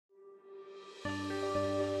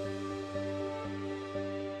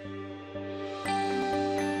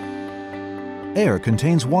air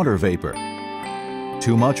contains water vapor.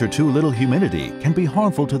 Too much or too little humidity can be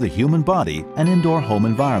harmful to the human body and indoor home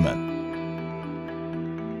environment.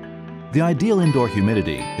 The ideal indoor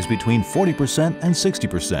humidity is between 40% and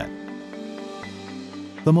 60%.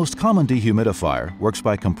 The most common dehumidifier works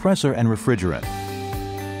by compressor and refrigerant.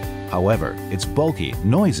 However, it's bulky,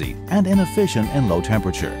 noisy, and inefficient in low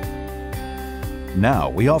temperature. Now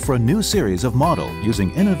we offer a new series of model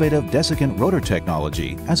using innovative desiccant rotor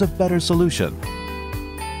technology as a better solution.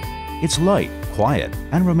 It's light, quiet,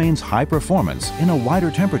 and remains high performance in a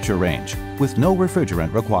wider temperature range with no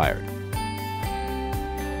refrigerant required.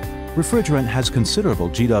 Refrigerant has considerable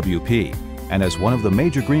GWP, and as one of the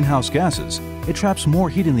major greenhouse gases, it traps more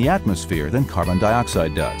heat in the atmosphere than carbon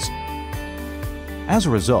dioxide does. As a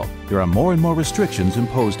result, there are more and more restrictions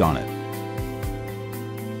imposed on it.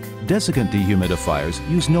 Dessicant dehumidifiers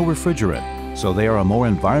use no refrigerant, so they are a more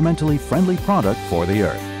environmentally friendly product for the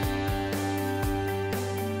earth.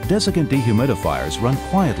 Dessicant dehumidifiers run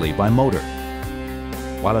quietly by motor,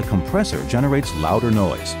 while a compressor generates louder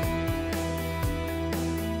noise.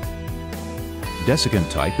 Dessicant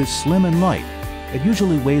type is slim and light. It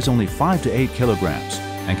usually weighs only 5 to 8 kilograms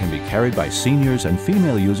and can be carried by seniors and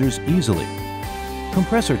female users easily.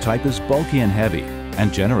 Compressor type is bulky and heavy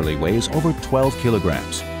and generally weighs over 12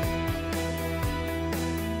 kilograms.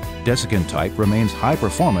 Dessicant type remains high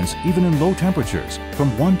performance even in low temperatures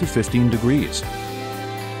from 1 to 15 degrees.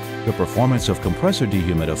 The performance of compressor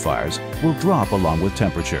dehumidifiers will drop along with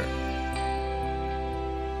temperature.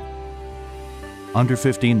 Under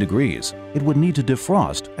 15 degrees, it would need to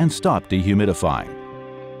defrost and stop dehumidifying.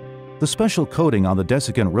 The special coating on the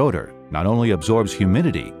desiccant rotor not only absorbs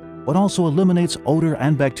humidity, but also eliminates odor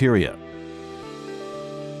and bacteria.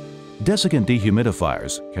 Desiccant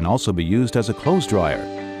dehumidifiers can also be used as a clothes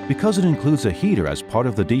dryer because it includes a heater as part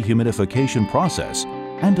of the dehumidification process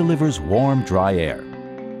and delivers warm, dry air.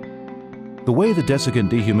 The way the desiccant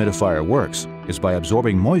dehumidifier works is by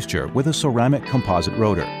absorbing moisture with a ceramic composite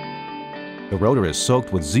rotor. The rotor is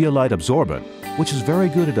soaked with zeolite absorbent, which is very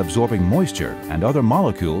good at absorbing moisture and other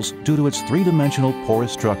molecules due to its three-dimensional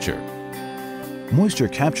porous structure. Moisture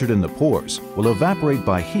captured in the pores will evaporate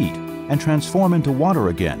by heat and transform into water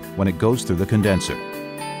again when it goes through the condenser.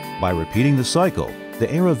 By repeating the cycle,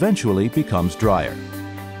 the air eventually becomes drier.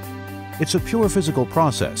 It's a pure physical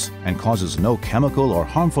process and causes no chemical or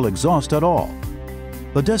harmful exhaust at all.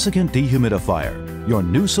 The Dessicant Dehumidifier, your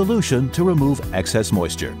new solution to remove excess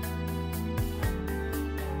moisture.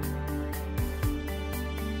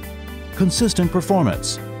 Consistent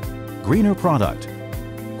performance, greener product,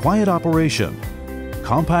 quiet operation,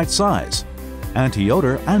 compact size,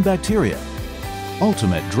 anti-odor and bacteria,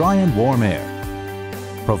 ultimate dry and warm air.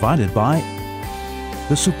 Provided by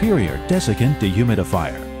the superior Dessicant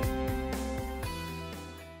Dehumidifier.